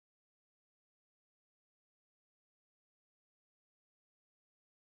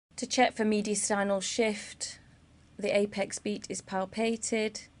To check for mediastinal shift, the apex beat is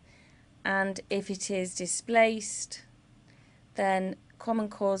palpated, and if it is displaced, then common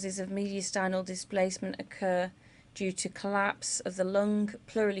causes of mediastinal displacement occur due to collapse of the lung,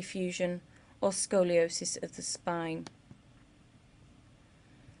 pleural effusion, or scoliosis of the spine.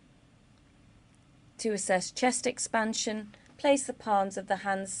 To assess chest expansion, place the palms of the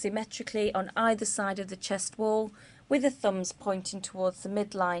hands symmetrically on either side of the chest wall with the thumbs pointing towards the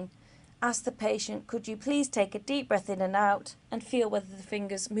midline. Ask the patient, could you please take a deep breath in and out and feel whether the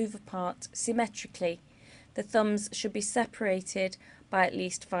fingers move apart symmetrically. The thumbs should be separated by at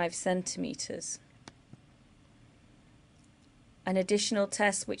least 5 centimeters. An additional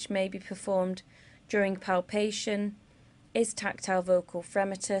test which may be performed during palpation is tactile vocal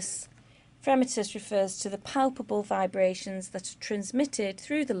fremitus. Fremitus refers to the palpable vibrations that are transmitted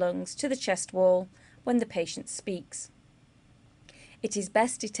through the lungs to the chest wall when the patient speaks. It is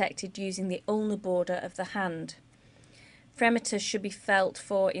best detected using the ulnar border of the hand. Fremitus should be felt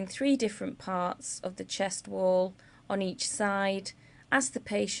for in 3 different parts of the chest wall on each side. Ask the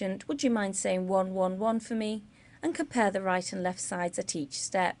patient, would you mind saying 1, 1, 1 for me? And compare the right and left sides at each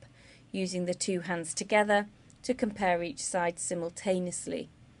step, using the 2 hands together to compare each side simultaneously.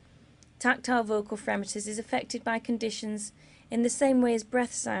 Tactile vocal fremitus is affected by conditions in the same way as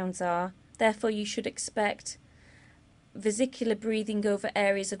breath sounds are, therefore you should expect vesicular breathing over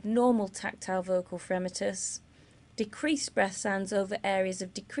areas of normal tactile vocal fremitus, decreased breath sounds over areas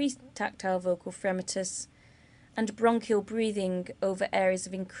of decreased tactile vocal fremitus, and bronchial breathing over areas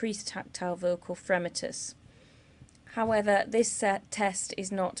of increased tactile vocal fremitus. However, this test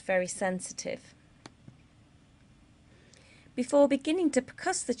is not very sensitive. Before beginning to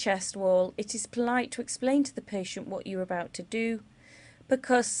percuss the chest wall, it is polite to explain to the patient what you are about to do.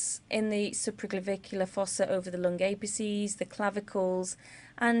 Percuss in the supraclavicular fossa over the lung apices, the clavicles,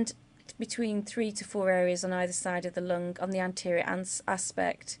 and between 3 to 4 areas on either side of the lung on the anterior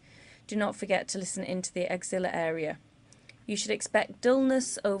aspect. Do not forget to listen into the axilla area. You should expect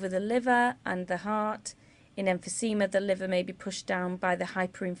dullness over the liver and the heart. In emphysema, the liver may be pushed down by the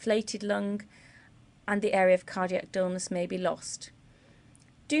hyperinflated lung, and the area of cardiac dullness may be lost.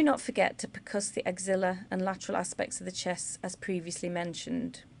 Do not forget to percuss the axilla and lateral aspects of the chest as previously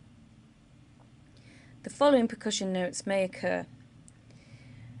mentioned. The following percussion notes may occur.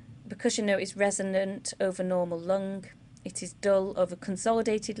 The percussion note is resonant over normal lung. It is dull over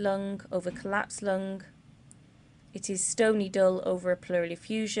consolidated lung, over collapsed lung. It is stony dull over a pleural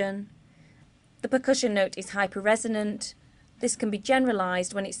effusion. The percussion note is hyperresonant. This can be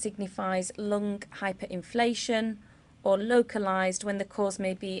generalized when it signifies lung hyperinflation, or localized when the cause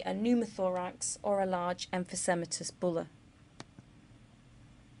may be a pneumothorax or a large emphysematous bulla.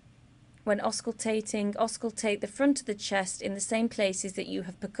 When auscultating, auscultate the front of the chest in the same places that you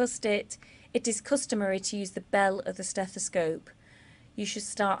have percussed it. It is customary to use the bell of the stethoscope. You should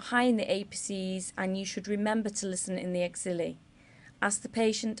start high in the apices and you should remember to listen in the axillae. Ask the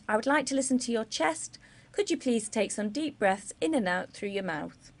patient, I would like to listen to your chest. Could you please take some deep breaths in and out through your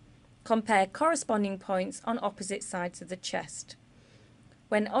mouth? Compare corresponding points on opposite sides of the chest.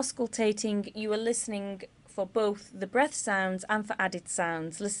 When auscultating, you are listening for both the breath sounds and for added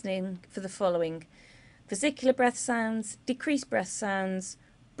sounds, listening for the following: vesicular breath sounds, decreased breath sounds,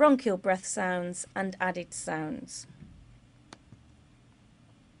 bronchial breath sounds, and added sounds.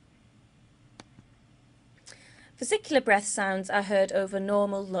 Vesicular breath sounds are heard over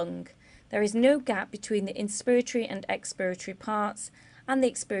normal lung. There is no gap between the inspiratory and expiratory parts, and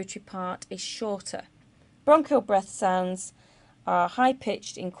the expiratory part is shorter. Bronchial breath sounds are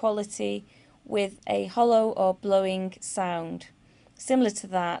high-pitched in quality with a hollow or blowing sound, similar to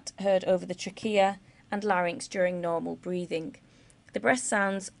that heard over the trachea and larynx during normal breathing. The breath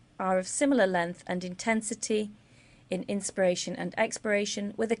sounds are of similar length and intensity in inspiration and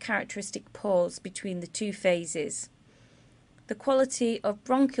expiration, with a characteristic pause between the 2 phases. The quality of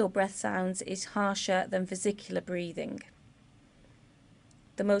bronchial breath sounds is harsher than vesicular breathing.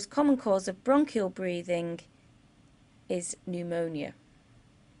 The most common cause of bronchial breathing is pneumonia.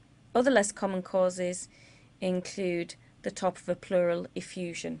 Other less common causes include the top of a pleural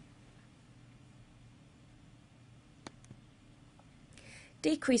effusion.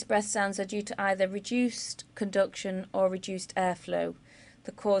 Decreased breath sounds are due to either reduced conduction or reduced airflow.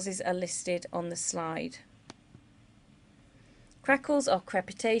 The causes are listed on the slide. Crackles or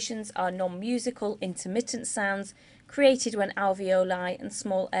crepitations are non-musical, intermittent sounds created when alveoli and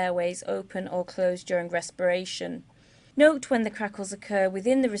small airways open or close during respiration. Note when the crackles occur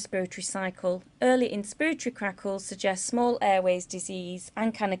within the respiratory cycle. Early inspiratory crackles suggest small airways disease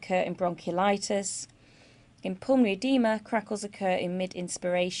and can occur in bronchiolitis. In pulmonary edema, crackles occur in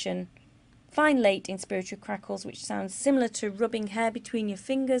mid-inspiration. Fine late inspiratory crackles, which sound similar to rubbing hair between your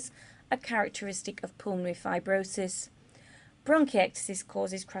fingers, are characteristic of pulmonary fibrosis. Bronchiectasis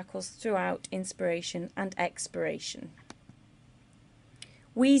causes crackles throughout inspiration and expiration.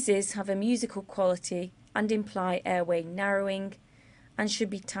 Wheezes have a musical quality and imply airway narrowing and should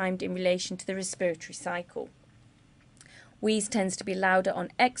be timed in relation to the respiratory cycle. Wheeze tends to be louder on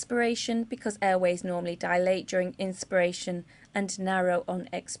expiration because airways normally dilate during inspiration and narrow on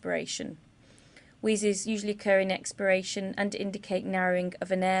expiration. Wheezes usually occur in expiration and indicate narrowing of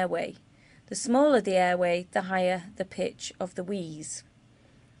an airway. The smaller the airway, the higher the pitch of the wheeze.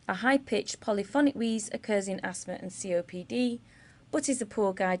 A high-pitched polyphonic wheeze occurs in asthma and COPD, but is a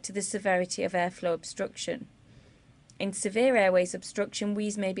poor guide to the severity of airflow obstruction. In severe airways obstruction,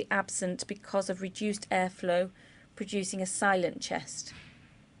 wheeze may be absent because of reduced airflow, producing a silent chest.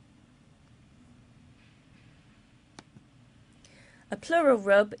 A pleural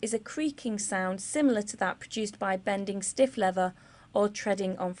rub is a creaking sound similar to that produced by bending stiff leather or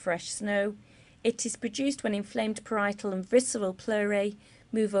treading on fresh snow. It is produced when inflamed parietal and visceral pleurae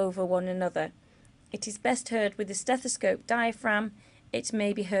move over one another. It is best heard with the stethoscope diaphragm. It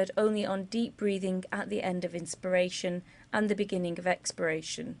may be heard only on deep breathing at the end of inspiration and the beginning of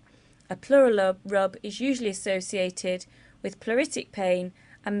expiration. A pleural rub is usually associated with pleuritic pain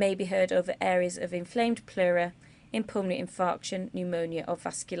and may be heard over areas of inflamed pleura in pulmonary infarction, pneumonia or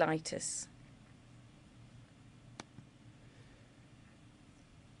vasculitis.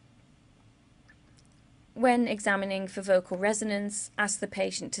 When examining for vocal resonance, ask the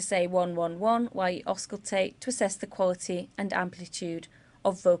patient to say 111 while you auscultate to assess the quality and amplitude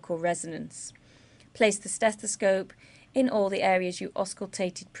of vocal resonance. Place the stethoscope in all the areas you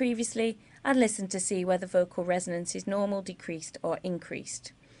auscultated previously and listen to see whether vocal resonance is normal, decreased or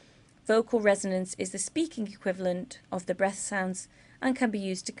increased. Vocal resonance is the speaking equivalent of the breath sounds and can be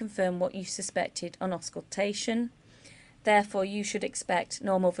used to confirm what you suspected on auscultation. Therefore, you should expect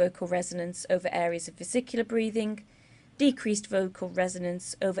normal vocal resonance over areas of vesicular breathing, decreased vocal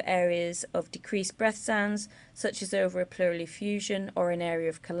resonance over areas of decreased breath sounds, such as over a pleural effusion or an area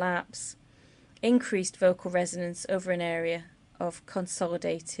of collapse, increased vocal resonance over an area of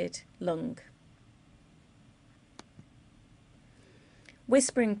consolidated lung.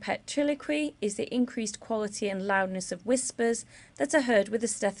 Whispering petriloquy is the increased quality and loudness of whispers that are heard with a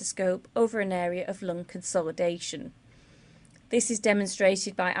stethoscope over an area of lung consolidation. This is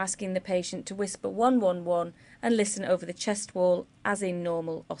demonstrated by asking the patient to whisper 111 and listen over the chest wall as in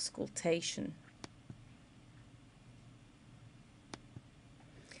normal auscultation.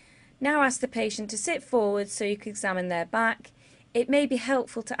 Now ask the patient to sit forward so you can examine their back. It may be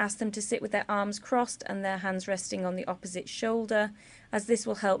helpful to ask them to sit with their arms crossed and their hands resting on the opposite shoulder, as this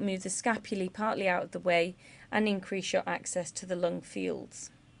will help move the scapulae partly out of the way and increase your access to the lung fields.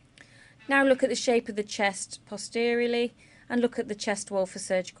 Now look at the shape of the chest posteriorly and look at the chest wall for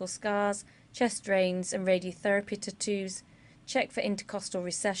surgical scars, chest drains and radiotherapy tattoos. Check for intercostal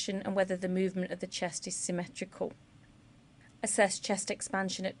recession and whether the movement of the chest is symmetrical. Assess chest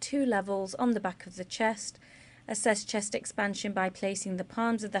expansion at 2 levels on the back of the chest. Assess chest expansion by placing the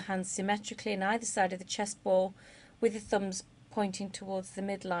palms of the hands symmetrically on either side of the chest wall with the thumbs pointing towards the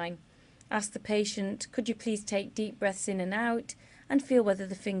midline. Ask the patient, could you please take deep breaths in and out and feel whether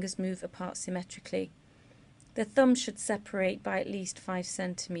the fingers move apart symmetrically. The thumbs should separate by at least 5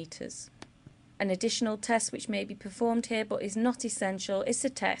 centimeters. An additional test which may be performed here but is not essential is a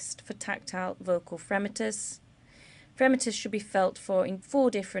test for tactile vocal fremitus. Fremitus should be felt for in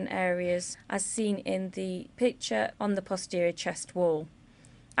 4 different areas as seen in the picture on the posterior chest wall.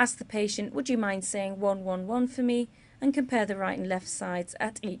 Ask the patient, would you mind saying 111 for me, and compare the right and left sides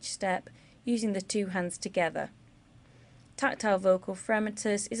at each step using the 2 hands together. Tactile vocal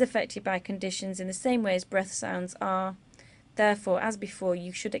fremitus is affected by conditions in the same way as breath sounds are. Therefore, as before,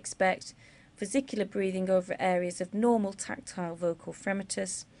 you should expect vesicular breathing over areas of normal tactile vocal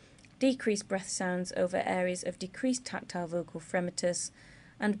fremitus, decreased breath sounds over areas of decreased tactile vocal fremitus,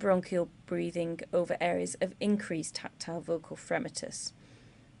 and bronchial breathing over areas of increased tactile vocal fremitus.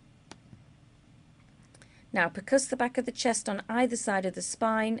 Now percuss the back of the chest on either side of the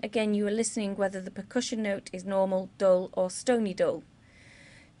spine. Again, you are listening whether the percussion note is normal, dull or stony dull.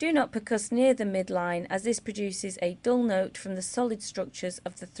 Do not percuss near the midline as this produces a dull note from the solid structures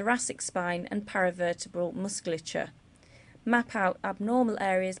of the thoracic spine and paravertebral musculature. Map out abnormal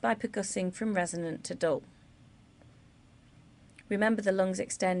areas by percussing from resonant to dull. Remember the lungs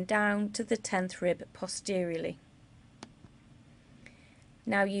extend down to the 10th rib posteriorly.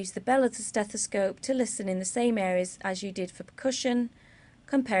 Now use the bell of the stethoscope to listen in the same areas as you did for percussion,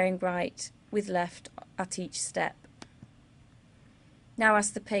 comparing right with left at each step. Now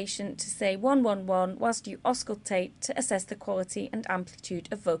ask the patient to say 111 whilst you auscultate to assess the quality and amplitude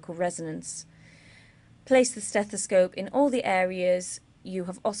of vocal resonance. Place the stethoscope in all the areas you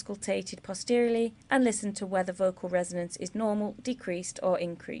have auscultated posteriorly and listen to whether vocal resonance is normal, decreased or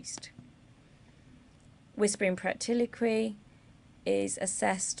increased. Whispering practiloquy is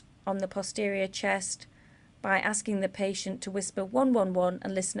assessed on the posterior chest by asking the patient to whisper 111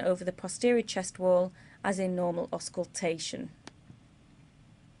 and listen over the posterior chest wall as in normal auscultation.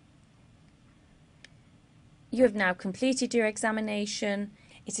 You have now completed your examination.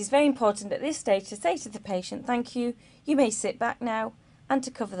 It is very important at this stage to say to the patient, "Thank you, you may sit back now," and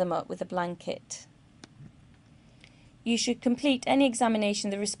to cover them up with a blanket. You should complete any examination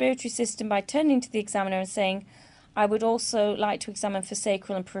of the respiratory system by turning to the examiner and saying, "I would also like to examine for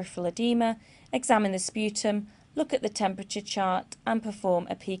sacral and peripheral edema, examine the sputum, look at the temperature chart and perform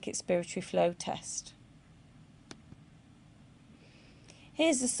a peak expiratory flow test."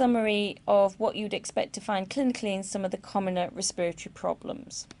 Here's a summary of what you'd expect to find clinically in some of the commoner respiratory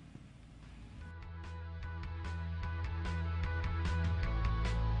problems.